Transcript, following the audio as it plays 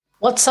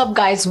What's up,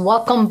 guys?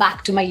 Welcome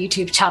back to my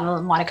YouTube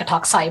channel, Monica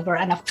Talks Cyber,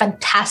 and a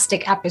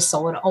fantastic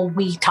episode of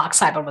We Talk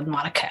Cyber with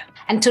Monica.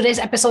 And today's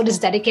episode is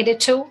dedicated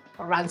to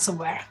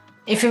ransomware.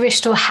 If you wish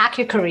to hack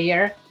your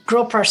career,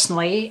 grow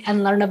personally,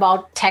 and learn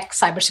about tech,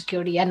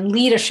 cybersecurity, and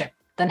leadership,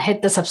 then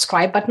hit the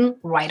subscribe button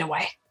right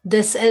away.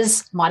 This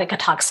is Monica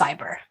Talks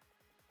Cyber.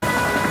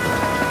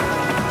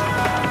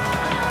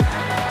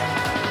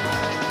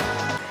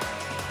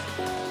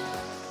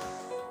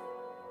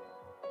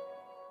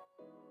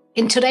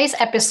 In today's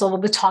episode,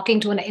 we'll be talking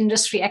to an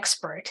industry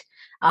expert,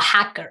 a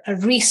hacker, a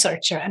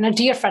researcher, and a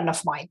dear friend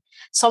of mine,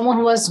 someone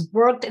who has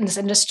worked in this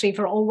industry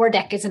for over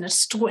decades and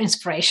is true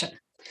inspiration.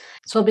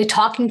 So we'll be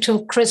talking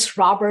to Chris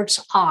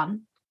Roberts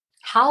on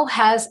how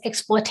has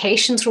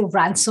exploitation through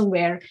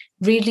ransomware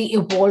really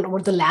evolved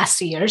over the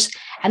last years,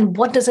 and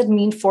what does it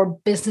mean for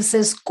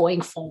businesses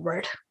going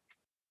forward?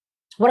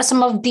 What are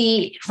some of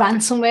the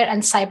ransomware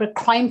and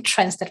cybercrime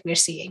trends that we're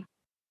seeing?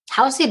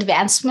 How is the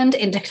advancement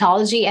in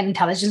technology and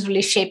intelligence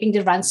really shaping the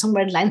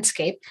ransomware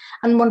landscape,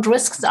 and what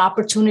risks and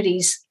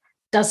opportunities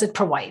does it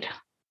provide?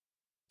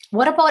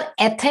 What about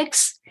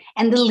ethics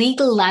and the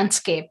legal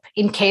landscape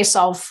in case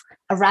of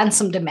a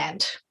ransom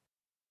demand?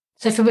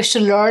 So if you wish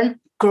to learn,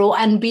 grow,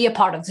 and be a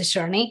part of this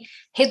journey,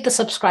 hit the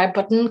subscribe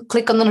button,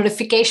 click on the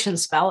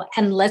notifications bell,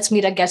 and let's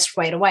meet our guest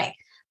right away.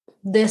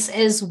 This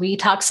is We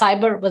Talk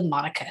Cyber with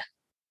Monica.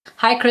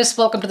 Hi, Chris.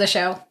 Welcome to the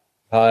show.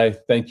 Hi,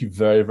 thank you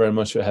very, very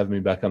much for having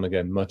me back on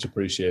again. Much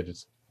appreciated.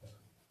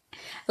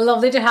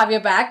 Lovely to have you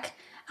back.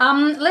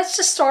 Let's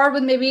just start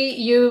with maybe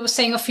you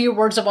saying a few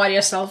words about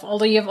yourself,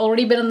 although you've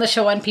already been on the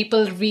show and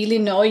people really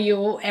know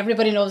you,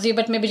 everybody knows you,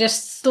 but maybe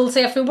just still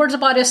say a few words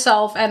about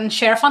yourself and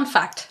share a fun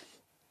fact.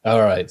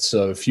 All right,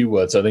 so a few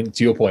words. I think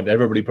to your point,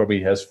 everybody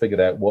probably has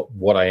figured out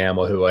what I am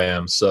or who I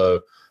am.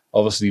 So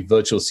obviously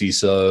virtual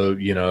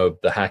CISO,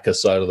 the hacker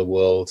side of the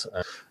world.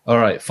 All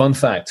right, fun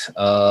fact.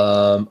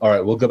 All right,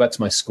 we'll go back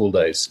to my school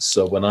days.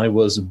 So when I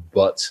was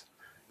but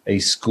a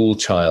school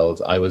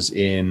child, I was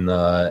in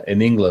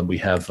England. We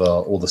have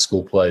all the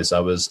school plays. I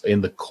was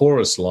in the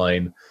chorus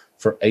line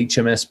for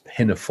HMS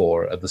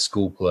Pinafore at the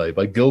school play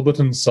by Gilbert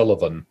and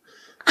Sullivan.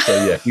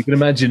 So yeah, you can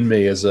imagine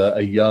me as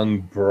a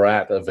young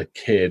brat of a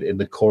kid in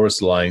the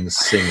chorus line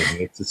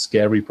singing. It's a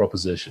scary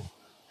proposition.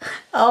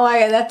 Oh my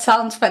God, that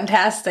sounds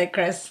fantastic,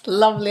 Chris.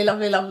 Lovely,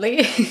 lovely,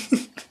 lovely.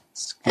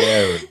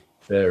 Scary,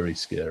 very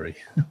scary.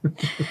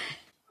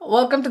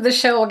 Welcome to the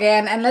show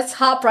again, and let's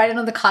hop right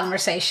into the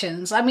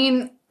conversations. I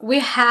mean, we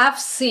have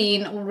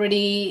seen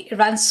already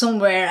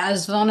ransomware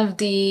as one of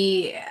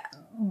the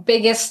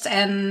biggest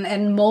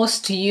and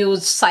most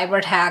used cyber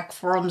attack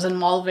forms and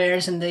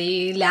malwares in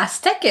the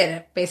last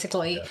decade,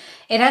 basically. Yeah.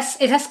 It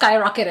has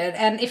skyrocketed,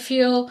 and if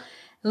you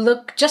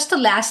look just the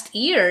last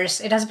years,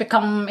 it has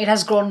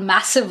grown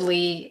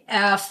massively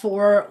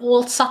for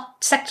all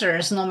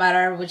sectors, no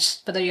matter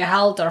whether you're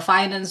health or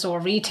finance or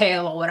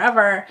retail or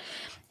whatever,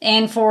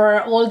 and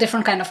for all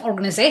different kind of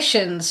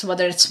organizations,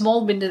 whether it's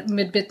small,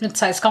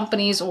 mid-sized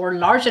companies or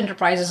large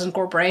enterprises and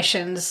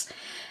corporations.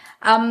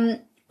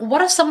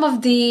 What are some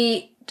of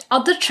the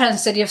other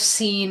trends that you've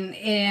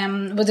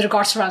seen with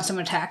regards to ransom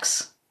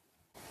attacks?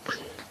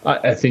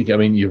 I think,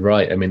 you're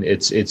right.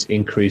 It's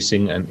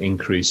increasing and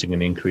increasing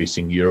and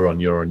increasing year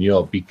on year on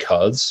year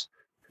because,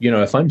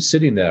 if I'm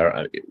sitting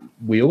there,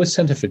 we always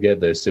tend to forget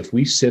this. If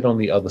we sit on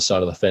the other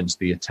side of the fence,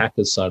 the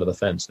attacker's side of the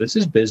fence, this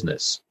is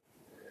business.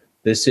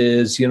 This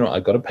is,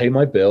 I've got to pay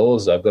my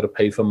bills. I've got to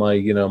pay for my,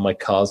 my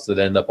cars that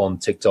end up on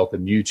TikTok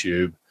and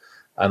YouTube.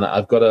 And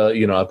I've got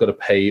to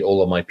pay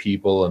all of my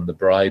people and the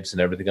bribes and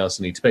everything else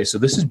I need to pay. So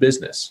this is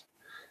business.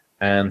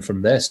 And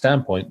from their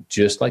standpoint,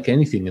 just like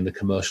anything in the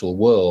commercial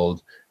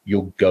world,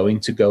 you're going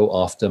to go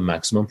after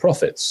maximum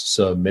profits.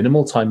 So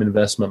minimal time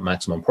investment,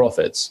 maximum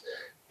profits.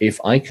 If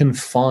I can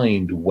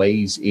find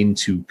ways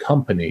into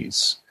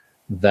companies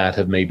that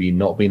have maybe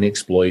not been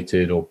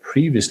exploited or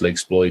previously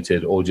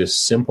exploited, or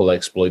just simple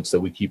exploits that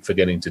we keep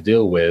forgetting to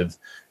deal with,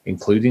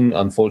 including,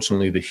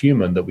 unfortunately, the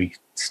human that we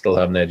still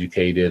haven't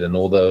educated and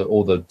all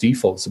the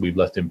defaults that we've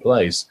left in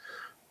place,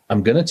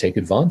 I'm going to take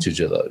advantage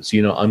of those.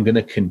 I'm going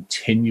to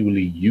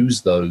continually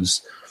use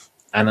those.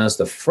 And as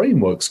the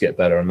frameworks get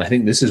better, and I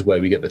think this is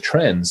where we get the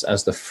trends,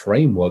 as the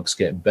frameworks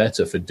get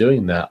better for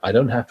doing that, I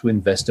don't have to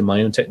invest in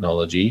my own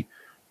technology.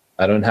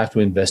 I don't have to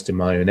invest in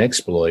my own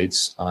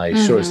exploits.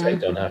 Sure as I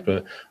don't have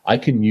to. I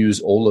can use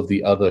all of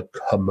the other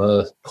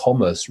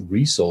commerce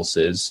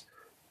resources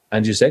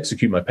and just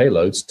execute my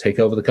payloads, take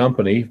over the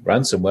company,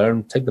 ransomware,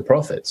 and take the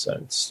profits.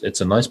 So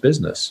it's a nice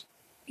business.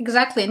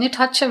 Exactly. And you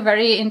touch a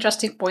very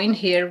interesting point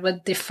here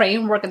with the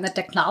framework and the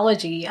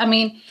technology.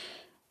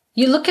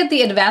 You look at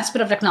the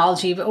advancement of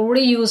technology, we're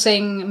already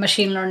using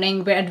machine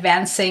learning, we're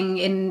advancing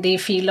in the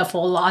field of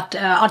all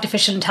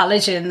artificial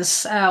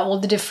intelligence, all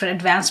the different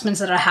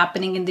advancements that are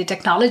happening in the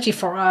technology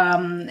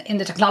in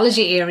the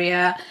technology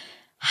area.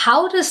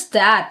 How does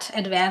that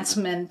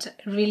advancement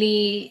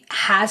really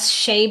has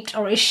shaped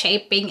or is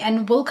shaping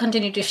and will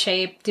continue to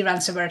shape the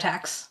ransomware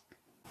attacks?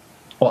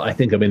 Well, I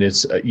think,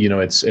 it's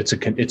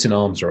an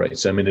arms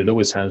race. It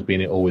always has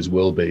been, it always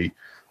will be.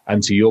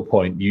 And to your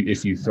point,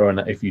 if you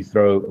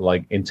throw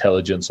like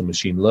intelligence and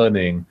machine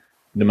learning,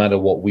 no matter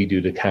what we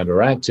do to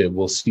counteract it,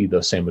 we'll see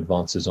those same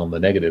advances on the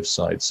negative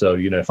side. So,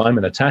 if I'm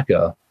an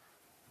attacker,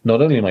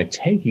 not only am I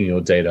taking your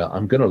data,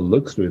 I'm going to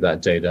look through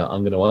that data.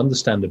 I'm going to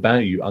understand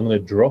about you. I'm going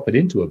to drop it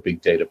into a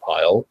big data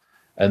pile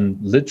and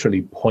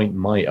literally point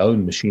my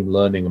own machine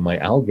learning and my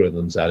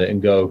algorithms at it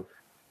and go,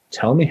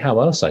 tell me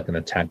how else I can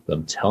attack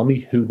them. Tell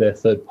me who their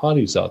third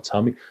parties are.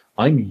 Tell me.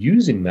 I'm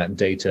using that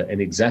data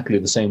in exactly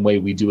the same way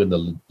we do in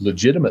the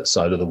legitimate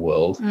side of the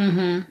world.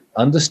 Mm-hmm.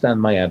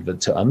 Understand my advert,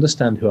 to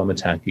understand who I'm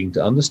attacking,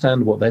 to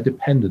understand what their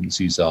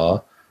dependencies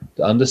are,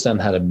 to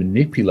understand how to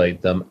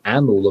manipulate them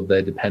and all of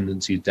their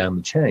dependencies down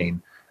the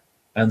chain.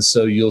 And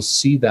so you'll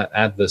see that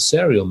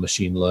adversarial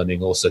machine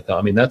learning also.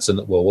 I mean,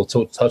 we'll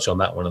touch on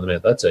that one in a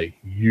minute. That's a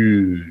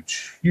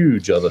huge,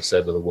 huge other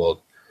side of the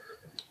world.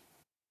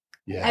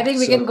 Yeah, I think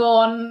we can go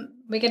on.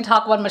 We can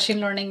talk about machine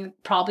learning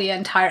probably an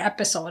entire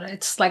episode.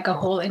 It's like a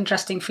whole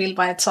interesting field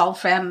by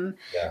itself, and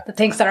the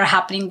things that are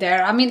happening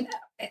there. I mean,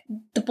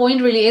 the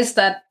point really is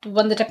that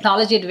when the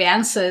technology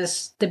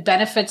advances, the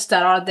benefits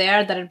that are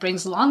there that it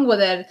brings along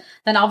with it,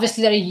 then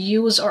obviously they're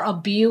used or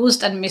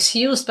abused and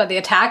misused by the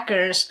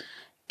attackers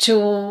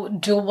to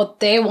do what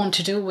they want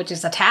to do, which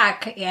is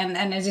attack and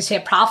as you say,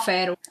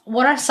 profit.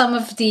 What are some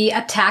of the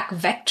attack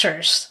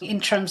vectors in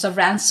terms of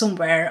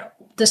ransomware?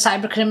 The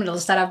cyber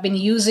criminals that have been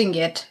using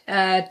it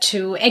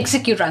to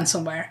execute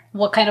ransomware?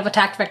 What kind of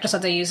attack vectors are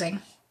they using?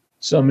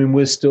 So, I mean,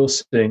 we're still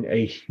seeing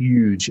a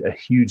huge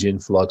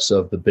influx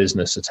of the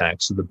business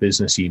attacks, so the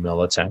business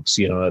email attacks,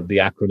 the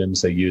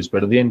acronyms they use.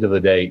 But at the end of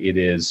the day, it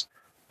is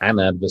an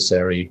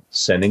adversary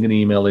sending an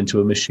email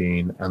into a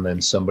machine and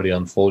then somebody,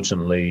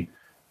 unfortunately,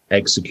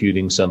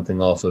 executing something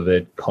off of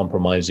it,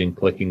 compromising,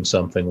 clicking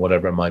something,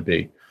 whatever it might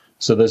be.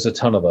 So there's a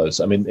ton of those.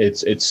 I mean,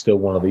 it's still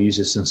one of the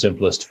easiest and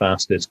simplest,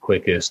 fastest,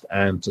 quickest,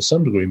 and to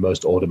some degree,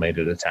 most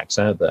automated attacks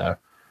out there.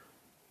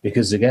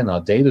 Because again, our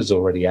data is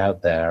already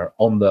out there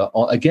on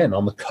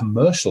the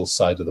commercial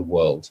side of the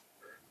world.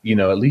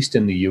 At least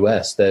in the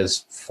US,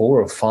 there's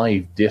 4 or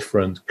 5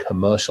 different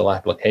commercial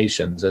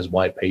applications. There's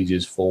White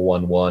Pages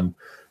 411.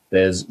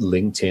 There's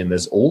LinkedIn.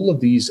 There's all of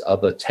these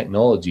other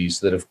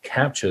technologies that have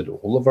captured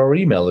all of our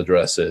email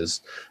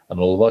addresses and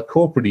all of our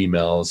corporate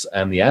emails,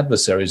 and the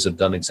adversaries have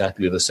done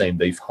exactly the same.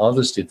 They've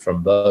harvested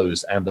from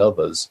those and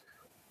others.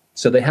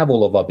 So they have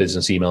all of our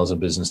business emails and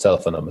business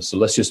telephone numbers. So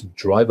let's just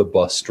drive a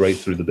bus straight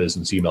through the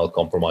business email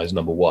compromise,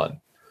 number one.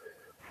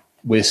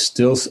 We're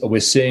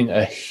seeing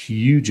a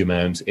huge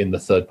amount in the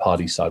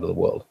third-party side of the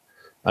world.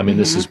 I mean,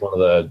 This is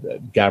one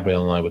of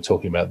Gabrielle and I were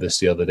talking about this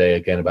the other day,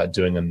 again, about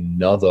doing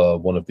another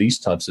one of these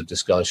types of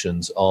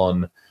discussions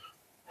on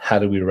how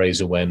do we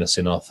raise awareness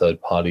in our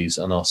third parties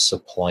and our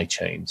supply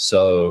chain.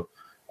 So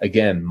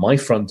again, my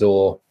front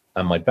door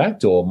and my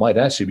back door might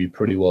actually be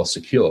pretty well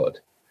secured,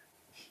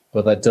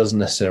 but that doesn't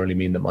necessarily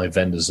mean that my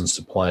vendors and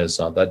suppliers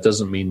are. That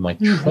doesn't mean my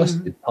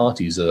trusted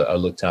parties are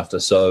looked after.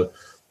 So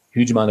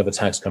huge amount of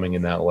attacks coming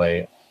in that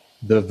way.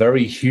 The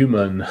very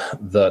human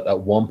that at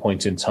one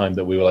point in time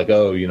that we were like,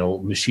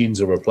 machines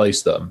will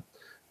replace them.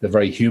 The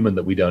very human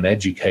that we don't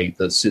educate,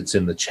 that sits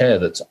in the chair,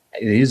 that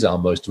is our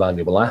most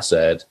valuable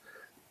asset,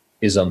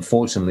 is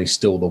unfortunately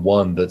still the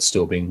one that's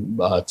still being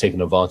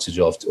taken advantage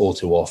of all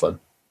too often.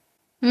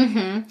 Mm-hmm.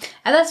 And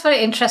that's very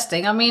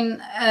interesting. I mean,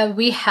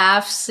 we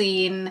have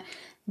seen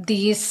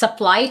these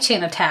supply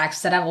chain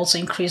attacks that have also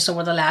increased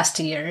over the last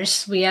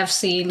years. We have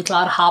seen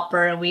Cloud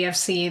Hopper, we have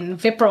seen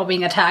Wipro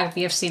being attacked,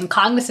 we have seen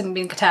Cognizant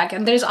being attacked,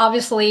 and there's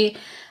obviously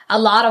a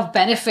lot of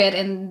benefit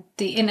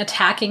in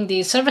attacking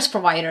these service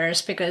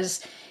providers,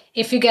 because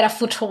if you get a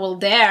foothold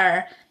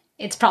there,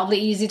 it's probably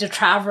easy to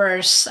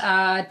traverse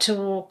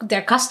to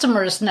their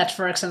customers'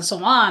 networks and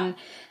so on.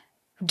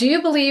 Do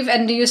you believe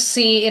and do you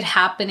see it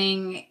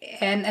happening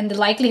and the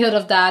likelihood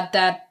of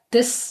that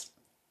this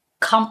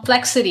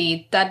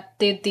complexity that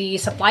the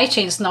supply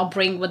chains now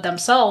bring with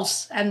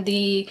themselves and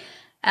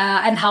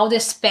and how they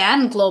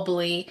span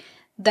globally,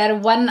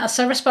 that when a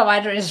service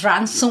provider is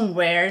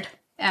ransomware,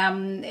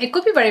 it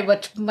could be very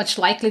much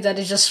likely that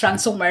it's just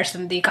ransomware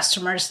in the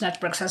customers'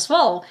 networks as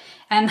well.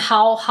 And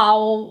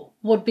how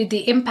would be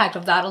the impact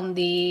of that on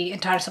the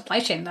entire supply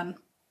chain then?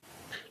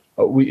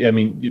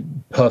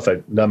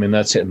 Perfect. I mean,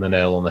 that's hitting the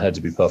nail on the head,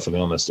 to be perfectly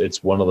honest.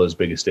 It's one of those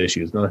biggest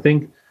issues. And I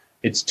think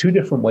it's 2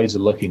 different ways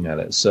of looking at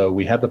it. So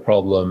we had the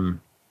problem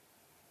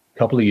a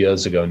couple of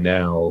years ago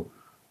now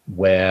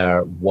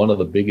where one of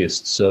the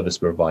biggest service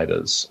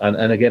providers,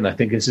 and again, I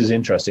think this is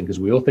interesting because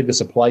we all think of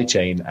supply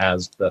chain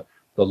as the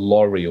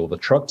lorry or the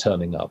truck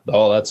turning up.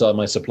 Oh, that's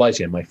my supply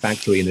chain, my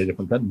factory in a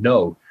different country.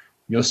 No,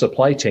 your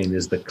supply chain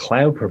is the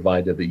cloud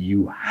provider that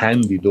you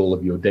handed all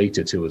of your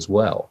data to as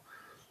well.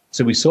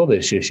 So we saw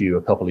this issue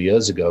a couple of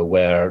years ago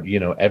where,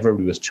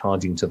 everybody was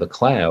charging to the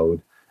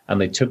cloud, and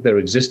they took their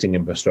existing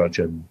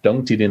infrastructure,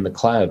 dunked it in the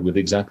cloud with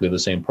exactly the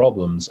same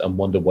problems, and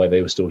wondered why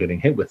they were still getting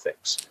hit with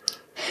things.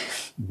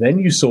 Then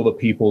you saw that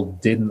people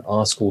didn't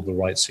ask all the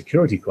right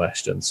security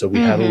questions. So we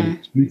had all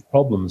these huge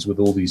problems with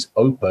all these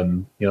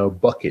open,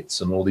 buckets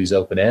and all these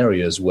open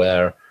areas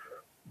where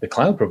the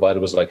cloud provider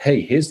was like,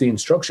 hey, here's the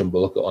instruction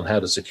book on how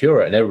to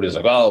secure it. And everybody's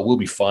like, oh, we'll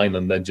be fine.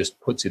 And then just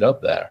puts it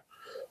up there.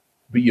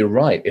 But you're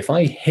right. If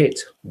I hit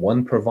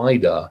one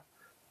provider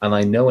and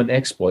I know an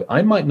exploit,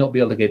 I might not be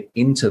able to get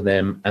into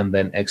them and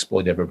then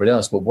exploit everybody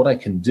else. But what I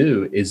can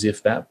do is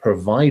if that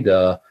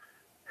provider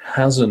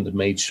hasn't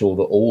made sure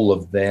that all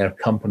of their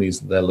companies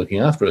that they're looking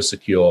after are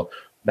secure,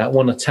 that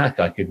one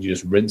attack I could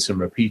just rinse and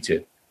repeat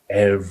it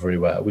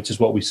everywhere, which is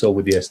what we saw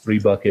with the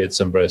S3 buckets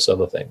and various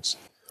other things.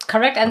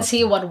 Correct, and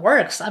see what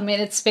works. I mean,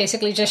 it's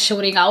basically just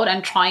shooting out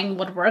and trying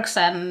what works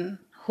and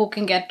who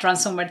can get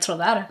ransomware through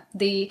that.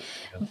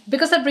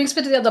 Because that brings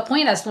me to the other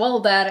point as well,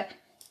 that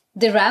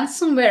the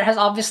ransomware has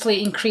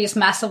obviously increased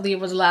massively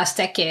over the last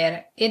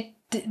decade.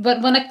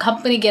 But when a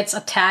company gets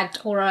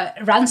attacked or a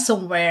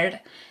ransomware,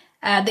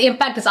 the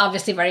impact is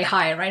obviously very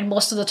high, right?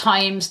 Most of the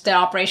times their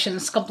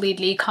operations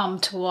completely come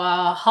to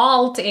a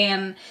halt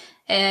and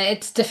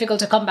it's difficult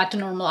to come back to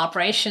normal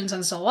operations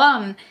and so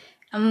on.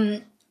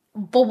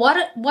 But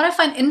what I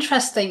find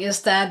interesting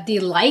is that the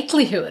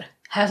likelihood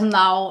has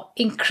now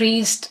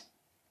increased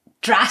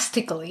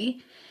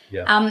drastically,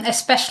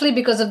 especially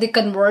because of the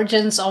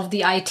convergence of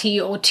the IT,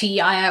 OT,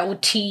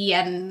 IIoT,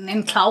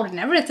 and cloud and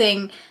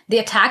everything. The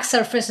attack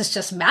surface is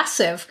just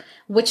massive,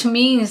 which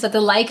means that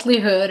the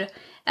likelihood,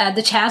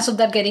 the chance of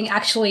that getting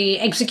actually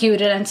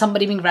executed and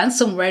somebody being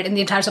ransomware in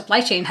the entire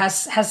supply chain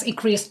has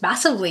increased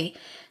massively.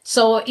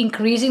 So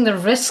increasing the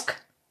risk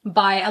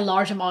by a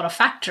large amount of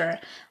factor.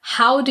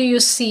 How do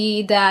you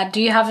see that?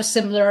 Do you have a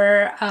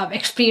similar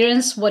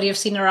experience? What you've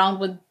seen around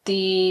with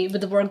the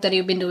work that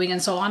you've been doing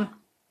and so on?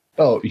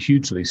 Oh,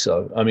 hugely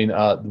so. I mean,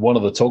 one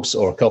of the talks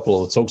or a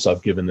couple of the talks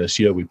I've given this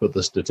year, we put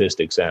the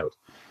statistics out,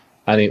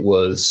 and it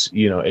was,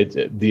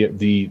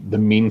 the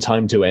mean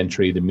time to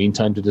entry, the mean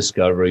time to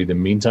discovery, the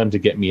mean time to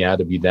get me out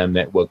of your damn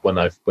network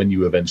when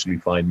you eventually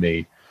find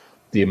me,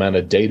 the amount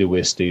of data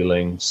we're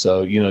stealing.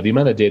 So, the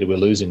amount of data we're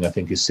losing, I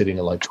think, is sitting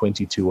at like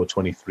 22 or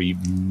 23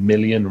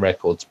 million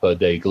records per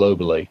day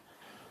globally.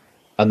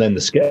 And then the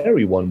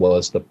scary one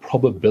was the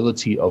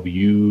probability of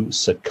you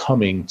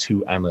succumbing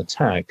to an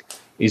attack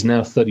is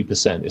now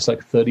 30%. It's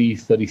like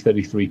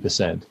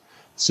 33%.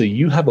 So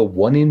you have a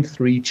 1 in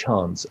 3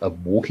 chance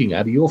of walking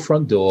out of your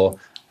front door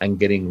and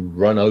getting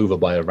run over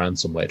by a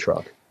ransomware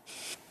truck.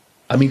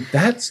 I mean,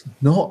 that's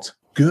not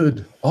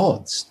good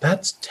odds.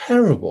 That's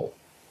terrible.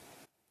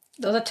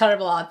 Those are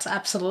terrible odds,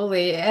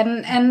 absolutely.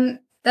 And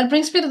that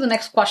brings me to the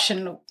next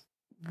question.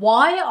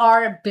 Why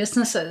are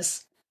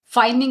businesses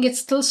finding it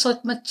still so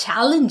much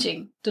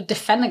challenging to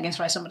defend against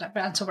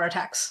ransomware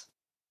attacks?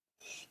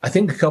 I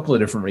think a couple of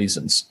different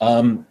reasons.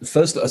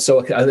 First, so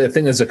I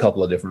think there's a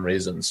couple of different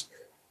reasons.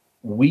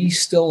 We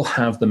still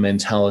have the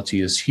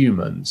mentality as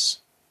humans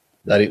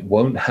that it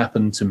won't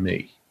happen to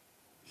me.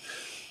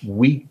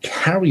 We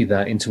carry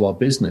that into our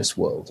business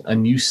world,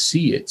 and you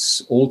see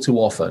it all too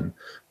often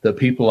that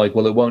people are like,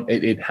 well,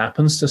 it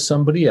happens to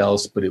somebody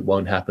else, but it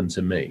won't happen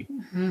to me.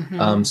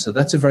 Mm-hmm. So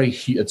that's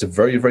it's a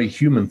very, very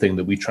human thing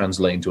that we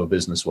translate into a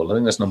business world. I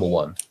think that's number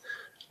one.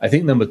 I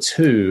think number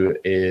two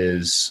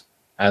is,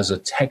 as a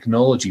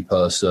technology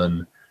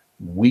person,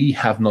 we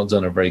have not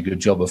done a very good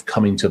job of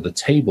coming to the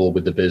table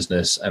with the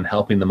business and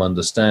helping them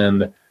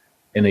understand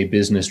in a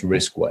business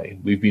risk way.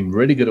 We've been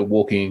really good at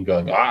walking and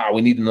going,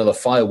 we need another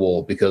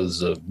firewall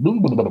because blah,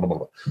 blah, blah, blah,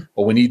 blah,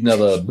 or we need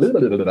another blah,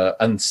 blah, blah, blah,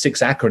 and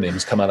 6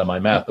 acronyms come out of my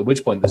mouth, at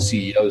which point the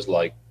CEO's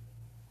like,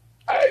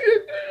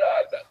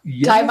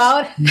 yes, time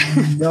out.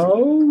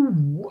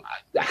 No,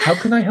 how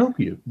can I help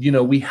you?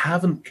 We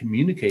haven't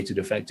communicated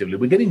effectively.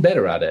 We're getting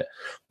better at it.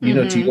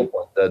 To your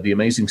point, the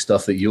amazing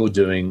stuff that you're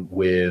doing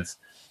with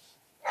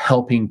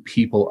helping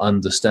people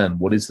understand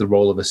what is the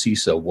role of a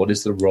CISO, what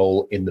is the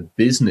role in the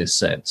business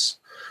sense.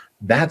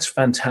 That's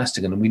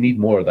fantastic, and we need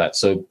more of that.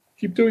 So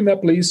keep doing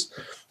that, please.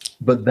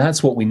 But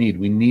that's what we need.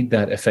 We need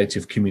that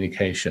effective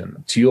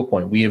communication. To your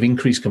point, we have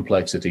increased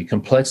complexity.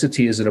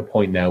 Complexity is at a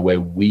point now where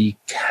we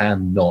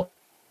cannot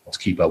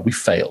keep up. We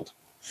failed.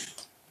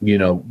 We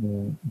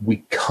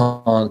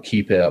can't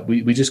keep it up.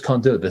 We just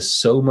can't do it. There's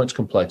so much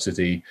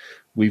complexity.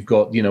 We've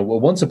got,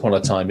 once upon a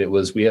time, we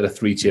had a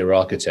 3-tier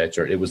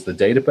architecture. It was the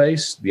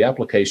database, the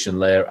application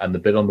layer, and the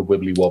bit on the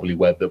wibbly wobbly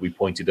web that we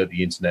pointed at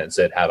the internet and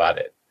said, have at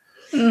it.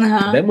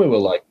 And then we were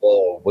like,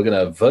 we're going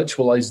to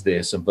virtualize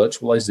this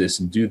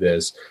and do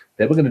this.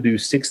 Then we're going to do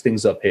 6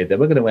 things up here. Then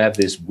we're going to have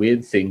this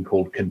weird thing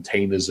called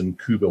containers and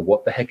Kuba.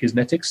 What the heck is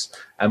Netix?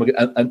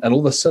 And all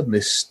of a sudden,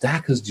 this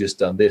stack has just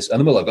done this. And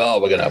then we're like,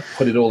 we're going to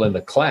put it all in the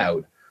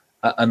cloud.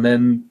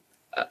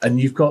 And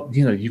you've got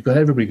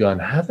everybody going,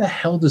 how the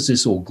hell does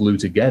this all glue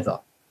together?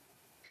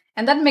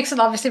 And that makes it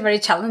obviously very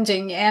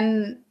challenging.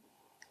 And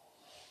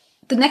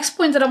the next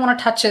point that I want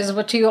to touch is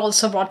what you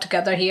also brought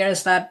together here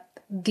is that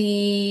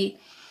the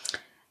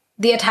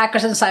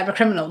attackers and cyber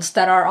criminals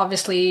that are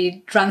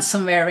obviously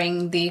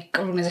ransomwaring the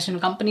organization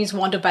companies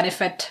want to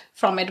benefit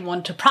from it,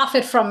 want to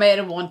profit from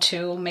it, want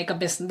to make a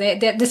business.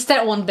 It's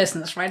their own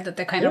business, right? That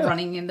they're kind of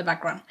running in the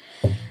background.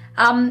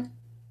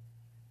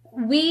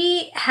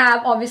 We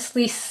have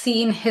obviously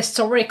seen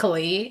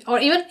historically, or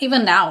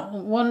even now,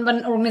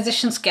 when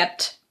organizations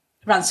get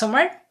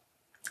ransomware,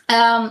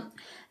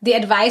 the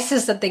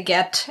advices that they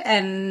get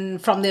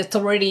and from the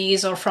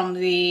authorities or from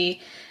the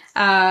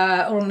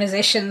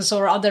organizations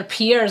or other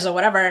peers or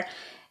whatever,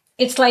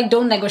 it's like,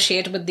 don't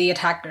negotiate with the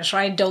attackers,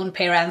 right? Don't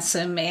pay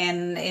ransom.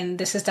 And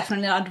this is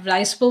definitely not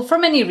advisable for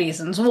many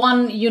reasons.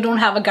 One, you don't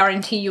have a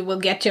guarantee you will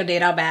get your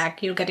data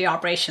back. You'll get your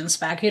operations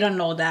back. You don't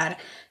know that.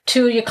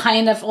 Two, you're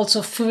kind of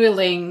also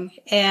fueling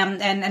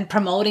and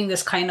promoting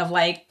this kind of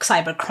like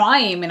cyber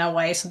crime in a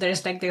way. So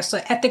there's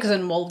ethics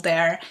involved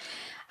there.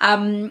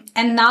 And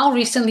now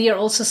recently you're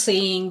also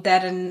seeing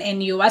that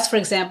in US, for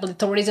example,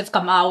 authorities have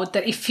come out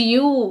that if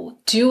you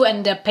do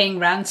end up paying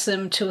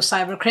ransom to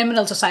cyber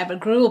criminals or cyber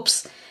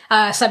groups,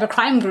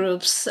 cybercrime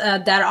groups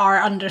that are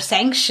under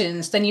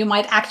sanctions, then you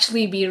might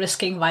actually be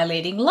risking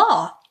violating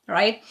law,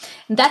 right?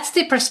 And that's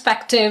the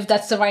perspective.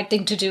 That's the right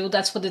thing to do.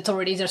 That's what the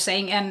authorities are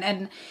saying.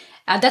 And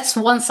that's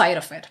one side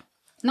of it.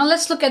 Now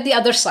let's look at the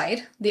other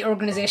side, the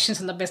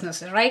organizations and the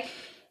businesses, right?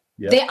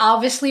 Yep. They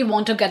obviously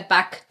want to get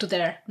back to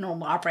their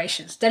normal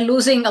operations. They're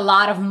losing a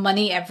lot of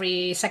money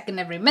every second,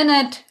 every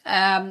minute,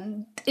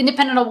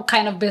 independent of what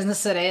kind of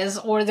business it is,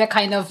 or they're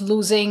kind of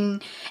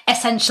losing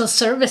essential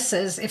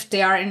services if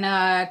they are in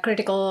a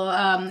critical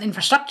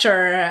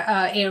infrastructure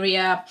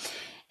area.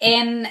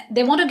 And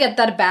they want to get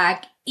that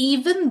back,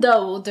 even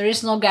though there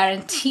is no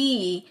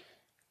guarantee.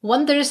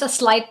 When there is a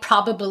slight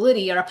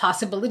probability or a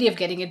possibility of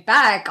getting it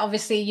back,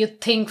 obviously you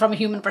think from a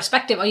human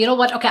perspective, oh, you know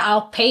what? Okay,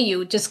 I'll pay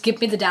you. Just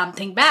give me the damn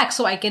thing back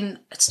so I can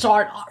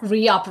start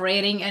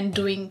reoperating and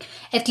doing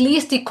at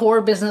least the core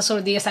business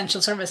or the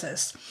essential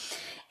services.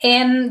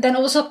 And then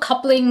also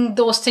coupling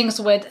those things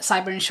with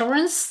cyber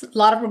insurance. A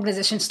lot of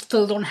organizations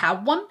still don't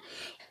have one.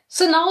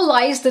 So now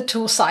lies the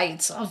two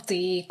sides of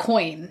the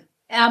coin.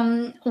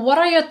 What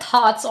are your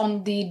thoughts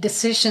on the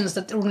decisions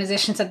that the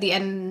organizations at the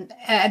end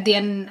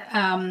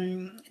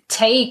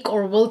take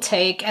or will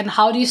take, and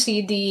how do you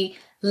see the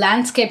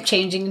landscape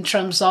changing in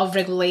terms of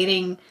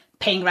regulating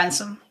paying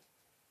ransom?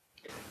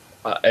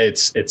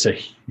 It's a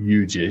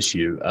huge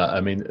issue. I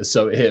mean,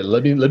 so here,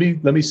 let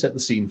me set the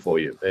scene for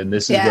you, and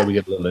this is where we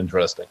get a little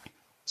interesting.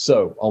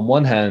 So on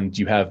one hand,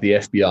 you have the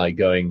FBI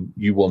going,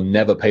 "You will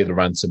never pay the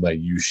ransomware.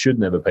 You should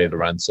never pay the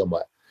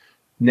ransomware."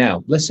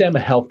 Now, let's say I'm a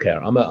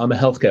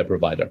healthcare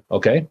provider,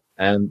 okay,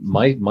 and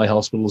my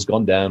hospital's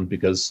gone down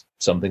because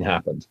something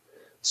happened.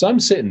 So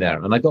I'm sitting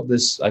there and I got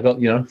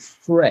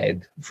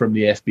Fred from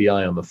the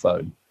FBI on the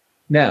phone.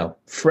 Now,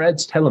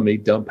 Fred's telling me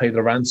don't pay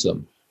the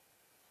ransom.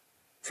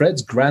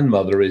 Fred's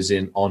grandmother is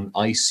on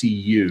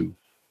ICU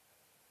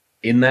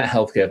in that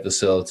healthcare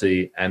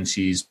facility, and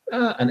she's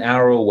an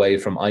hour away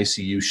from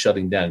ICU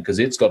shutting down because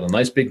it's got a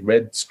nice big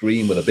red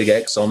screen with a big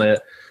X on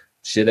it.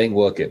 Shit ain't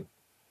working.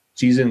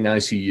 She's in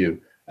ICU.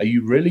 Are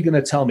you really going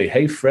to tell me,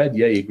 hey, Fred,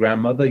 yeah, your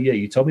grandmother, yeah,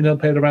 you told me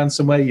don't pay the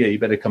ransomware? Yeah, you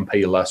better come pay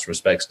your last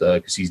respects to her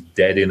because she's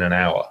dead in an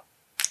hour.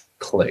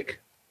 Click.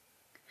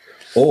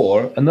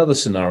 Or another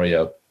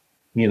scenario,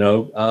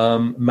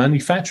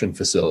 manufacturing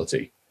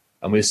facility.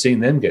 And we're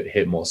seeing them get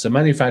hit more. So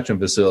manufacturing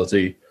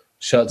facility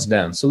shuts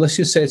down. So let's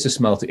just say it's a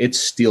smelter. It's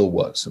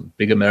Steelworks, a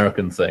big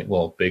American thing.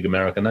 Well, big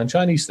American and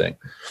Chinese thing.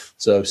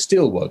 So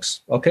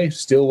Steelworks, okay,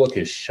 Steelworks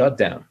is shut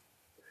down.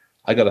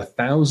 I got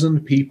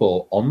 1,000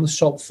 people on the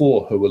shop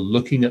floor who are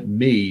looking at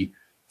me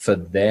for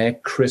their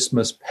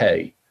Christmas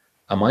pay.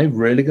 Am I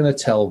really going to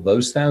tell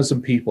those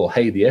 1,000 people,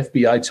 hey, the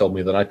FBI told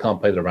me that I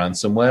can't pay the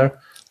ransomware.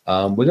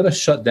 We're going to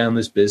shut down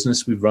this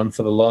business we've run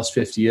for the last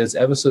 50 years.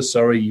 Ever so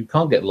sorry, you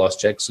can't get lost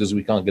checks because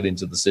we can't get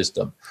into the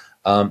system.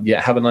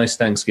 Have a nice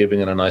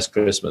Thanksgiving and a nice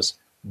Christmas.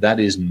 That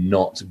is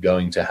not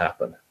going to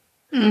happen.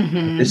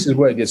 Mm-hmm. This is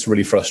where it gets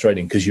really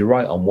frustrating because you're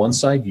right. On one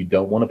side, you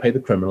don't want to pay the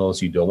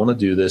criminals. You don't want to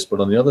do this. But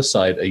on the other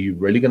side, are you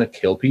really going to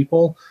kill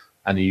people?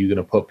 And are you going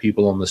to put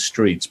people on the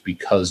streets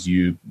because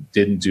you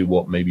didn't do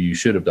what maybe you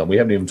should have done? We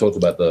haven't even talked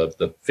about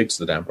the fix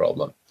the damn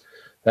problem.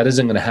 That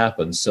isn't going to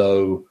happen.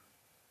 So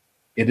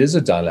it is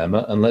a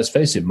dilemma. And let's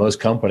face it, most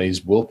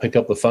companies will pick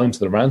up the phone to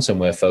the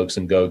ransomware folks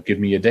and go, give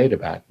me your data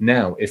back.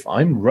 Now, if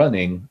I'm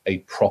running a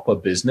proper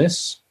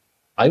business,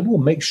 I will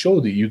make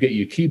sure that you get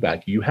your key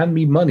back. You hand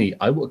me money.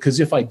 I will, because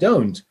if I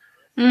don't,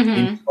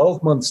 in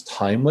 12 months'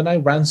 time, when I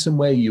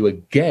ransomware you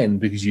again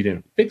because you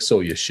didn't fix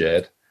all your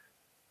shit,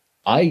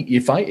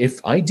 if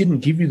I didn't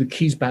give you the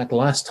keys back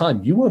last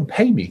time, you won't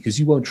pay me because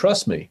you won't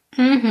trust me.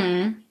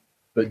 Mm-hmm.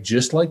 But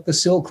just like the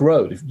Silk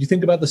Road, if you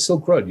think about the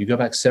Silk Road, you go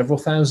back several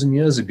thousand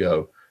years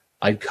ago,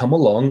 I'd come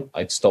along,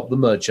 I'd stop the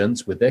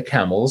merchants with their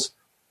camels,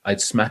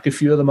 I'd smack a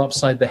few of them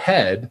upside the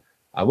head.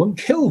 I won't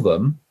kill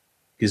them,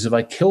 because if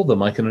I kill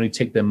them, I can only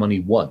take their money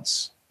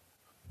once.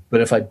 But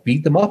if I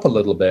beat them up a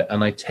little bit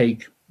and I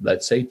take,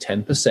 let's say,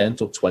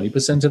 10% or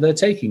 20% of their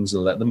takings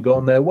and let them go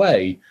on their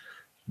way,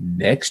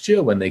 next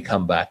year when they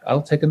come back,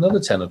 I'll take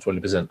another 10 or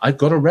 20%. I've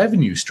got a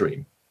revenue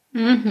stream.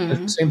 Mm-hmm. It's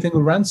the same thing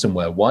with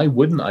ransomware. Why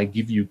wouldn't I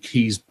give you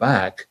keys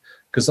back?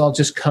 Because I'll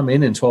just come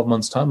in 12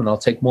 months' time and I'll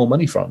take more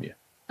money from you.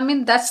 I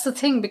mean, that's the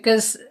thing,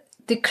 because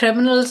the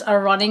criminals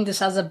are running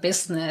this as a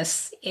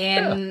business,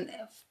 and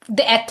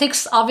the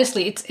ethics,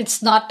 obviously,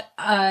 it's not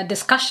a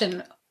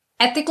discussion.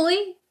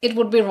 Ethically, it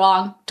would be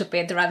wrong to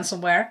pay the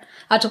ransomware,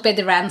 to pay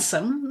the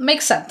ransom.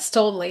 Makes sense,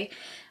 totally.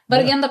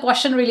 But again, the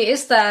question really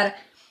is that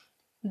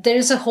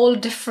there's a whole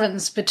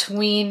difference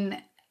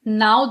between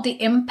now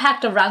the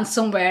impact of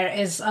ransomware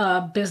is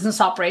a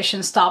business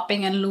operation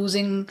stopping and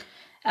losing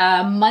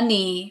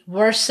money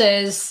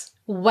versus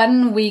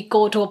when we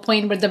go to a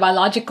point where the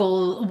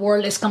biological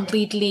world is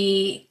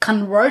completely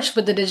converged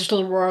with the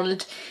digital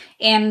world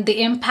and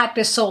the impact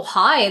is so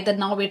high that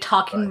now we're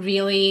talking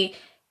really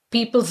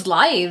people's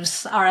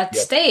lives are at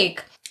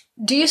stake.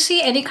 Do you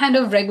see any kind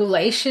of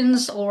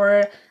regulations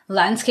or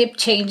landscape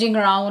changing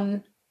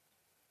around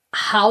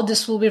how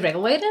this will be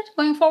regulated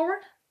going forward?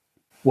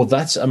 Well,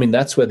 that's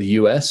where the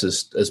US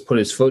has put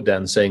its foot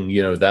down saying,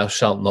 thou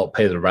shalt not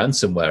pay the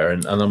ransomware.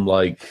 And I'm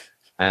like,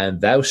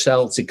 and thou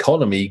shalt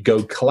economy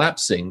go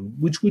collapsing.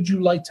 Which would you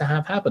like to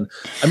have happen?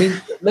 I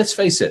mean, let's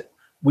face it.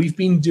 We've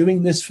been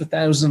doing this for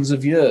thousands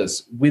of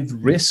years with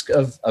risk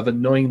of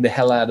annoying the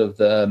hell out of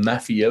the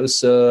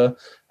mafiosa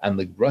and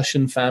the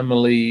Russian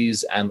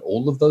families and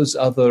all of those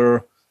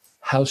other,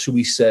 how should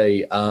we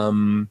say,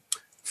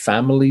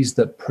 families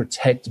that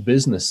protect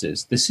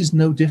businesses. This is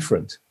no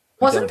different.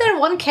 Wasn't there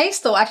one case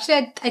though?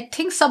 Actually, I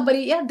think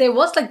there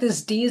was like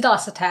this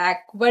DDoS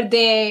attack where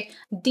they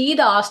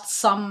DDoSed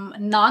some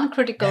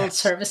non-critical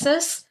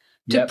services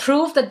to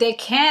prove that they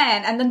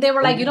can. And then they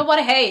were like, you know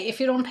what? Hey, if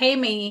you don't pay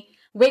me,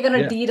 we're going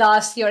to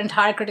DDoS your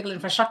entire critical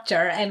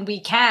infrastructure, and we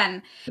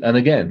can. And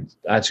again,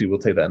 actually, we'll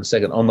take that in a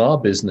second. On our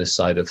business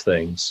side of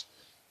things,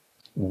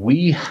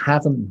 we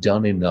haven't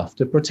done enough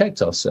to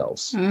protect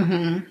ourselves.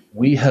 Mm-hmm.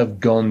 We have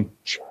gone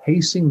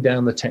chasing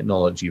down the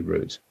technology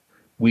route.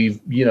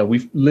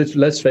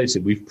 Let's face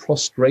it, we've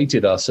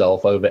prostrated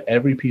ourselves over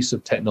every piece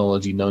of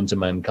technology known to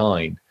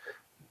mankind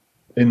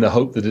in the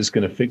hope that it's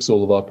going to fix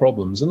all of our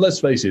problems. And let's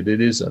face it, it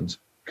isn't,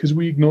 because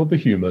we ignored the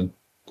human,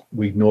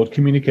 we ignored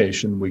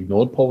communication, we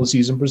ignored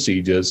policies and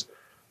procedures,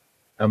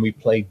 and we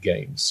played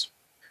games.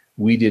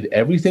 We did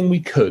everything we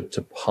could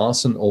to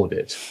pass an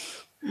audit.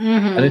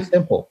 Mm-hmm. And it's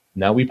simple.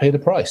 Now we pay the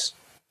price.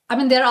 I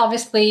mean, there are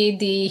obviously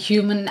the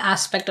human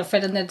aspect of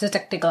it and there's the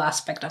technical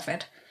aspect of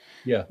it.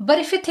 Yeah. But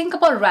if you think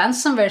about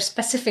ransomware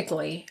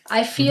specifically,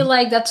 I feel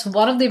like that's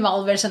one of the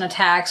malwares and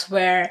attacks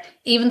where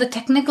even the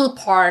technical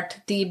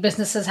part, the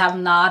businesses have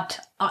not,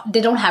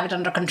 they don't have it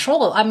under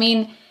control. I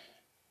mean,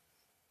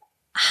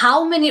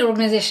 how many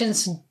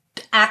organizations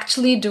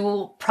actually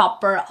do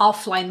proper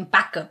offline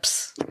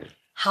backups?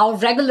 How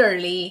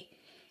regularly?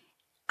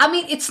 I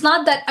mean, it's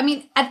not that,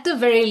 at the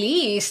very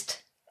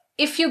least,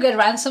 if you get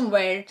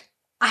ransomware,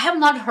 I have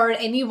not heard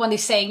anyone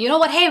is saying, you know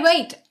what, hey,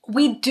 wait,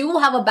 we do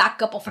have a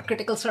backup of our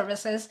critical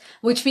services,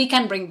 which we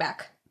can bring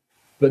back.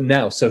 But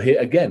now, so here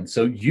again,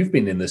 so you've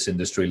been in this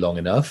industry long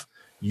enough.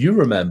 You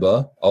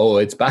remember,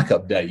 it's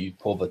backup day. You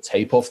pull the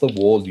tape off the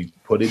wall, you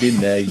put it in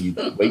there, you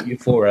wait your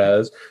 4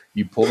 hours,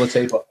 you pull the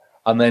tape off,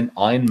 and then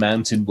Iron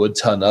Mountain would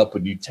turn up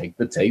and you take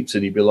the tapes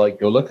and you'd be like,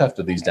 go look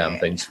after these damn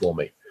things for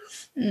me.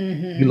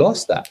 Mm-hmm. You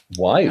lost that.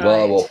 Why? Right.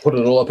 Well, we'll put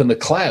it all up in the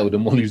cloud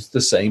and we'll use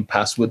the same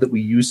password that we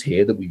use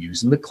here that we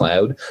use in the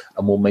cloud,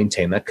 and we'll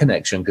maintain that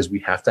connection because we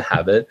have to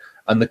have it,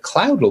 and the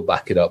cloud will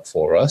back it up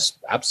for us.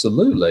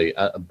 Absolutely.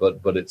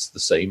 But it's the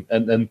same.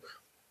 And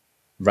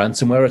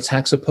ransomware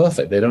attacks are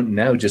perfect. They don't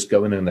now just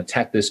go in and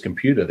attack this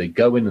computer. They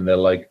go in and they're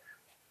like,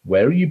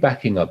 where are you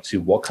backing up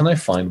to? What can I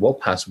find? What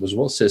passwords?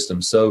 What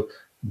systems? So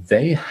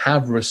they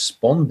have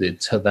responded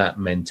to that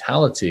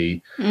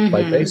mentality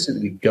by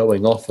basically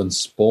going off and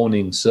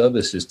spawning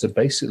services to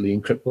basically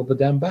encrypt all the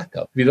damn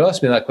backup. If you'd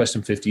asked me that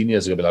question 15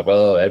 years ago, I'd be like,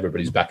 well,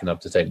 everybody's backing up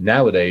to tape.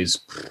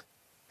 Nowadays,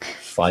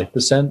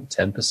 5%,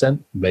 10%,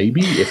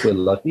 maybe, if we're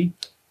lucky.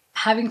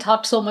 Having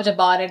talked so much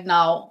about it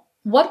now,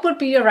 what would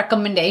be your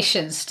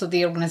recommendations to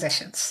the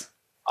organizations?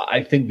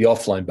 I think the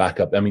offline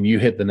backup, you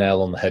hit the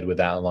nail on the head with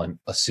that line.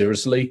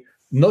 Seriously,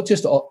 not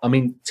just,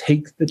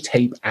 take the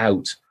tape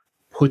out,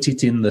 put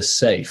it in the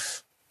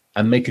safe,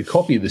 and make a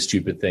copy of the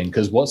stupid thing,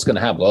 because what's going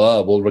to happen?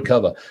 We'll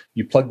recover.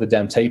 You plug the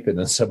damn tape in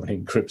and somebody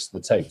encrypts the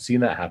tape.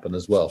 Seen that happen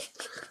as well.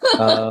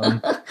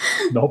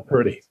 Not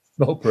pretty.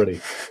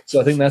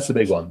 So I think that's the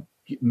big one.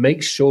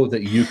 Make sure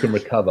that you can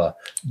recover.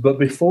 But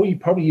before you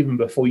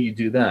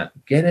do that,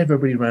 get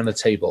everybody around the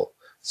table.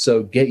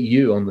 So get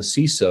you on the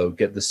CISO,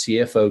 get the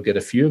CFO, get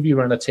a few of you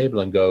around a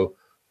table and go,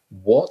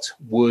 what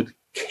would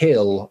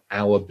kill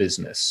our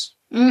business?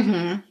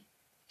 Mm-hmm.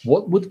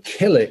 What would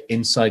kill it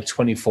inside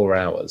 24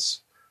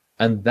 hours?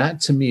 And that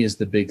to me is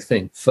the big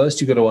thing.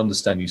 First, you've got to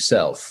understand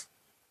yourself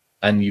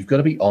and you've got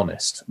to be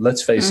honest.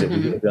 Let's face it.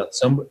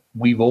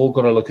 We've all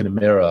got to look in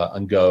the mirror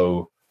and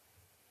go,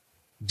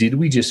 did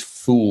we just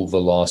fool the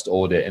last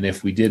audit? And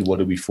if we did, what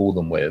did we fool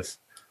them with?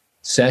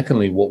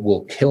 Secondly, what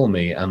will kill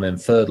me? And then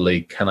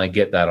thirdly, can I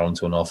get that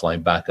onto an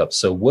offline backup?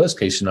 So worst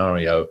case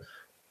scenario,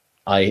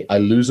 I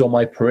lose all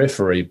my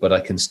periphery, but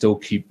I can still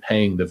keep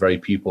paying the very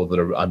people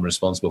that I'm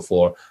responsible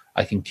for.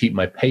 I can keep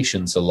my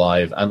patients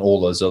alive and all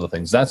those other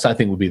things. That's, I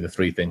think, would be the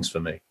three things for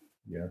me.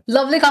 Yeah.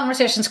 Lovely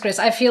conversations, Chris.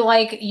 I feel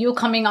like you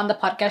coming on the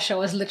podcast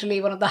show is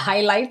literally one of the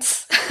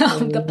highlights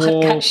of the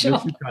podcast show.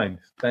 You're kind.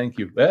 Thank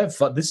you.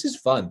 This is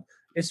fun.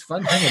 It's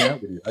fun hanging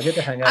out with you. I get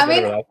to hang out I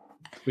with mean, her.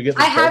 We get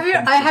I this have great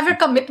I have your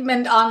conversation.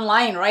 commitment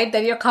online, right?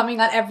 That you're coming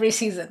on every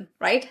season,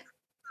 right?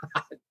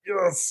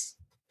 Yes,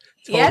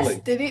 Yes.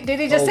 totally. Did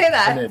he just Oh, say I'm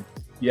that? in.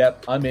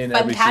 Yep, I'm in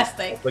every season. I'll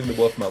Fantastic. bring the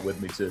wolf mat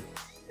with me too.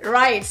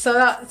 Right.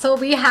 So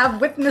we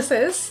have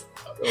witnesses.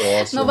 No,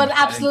 Awesome. but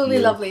Thank absolutely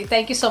you. lovely.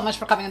 Thank you so much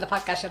for coming on the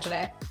podcast show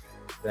today.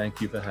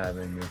 Thank you for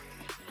having me.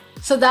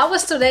 So that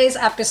was today's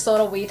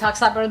episode of We Talk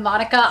Cyber with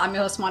Monica. I'm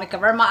your host, Monica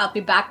Verma. I'll be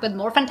back with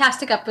more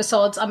fantastic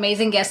episodes,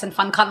 amazing guests, and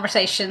fun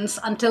conversations.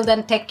 Until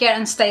then, take care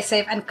and stay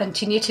safe and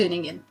continue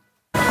tuning in.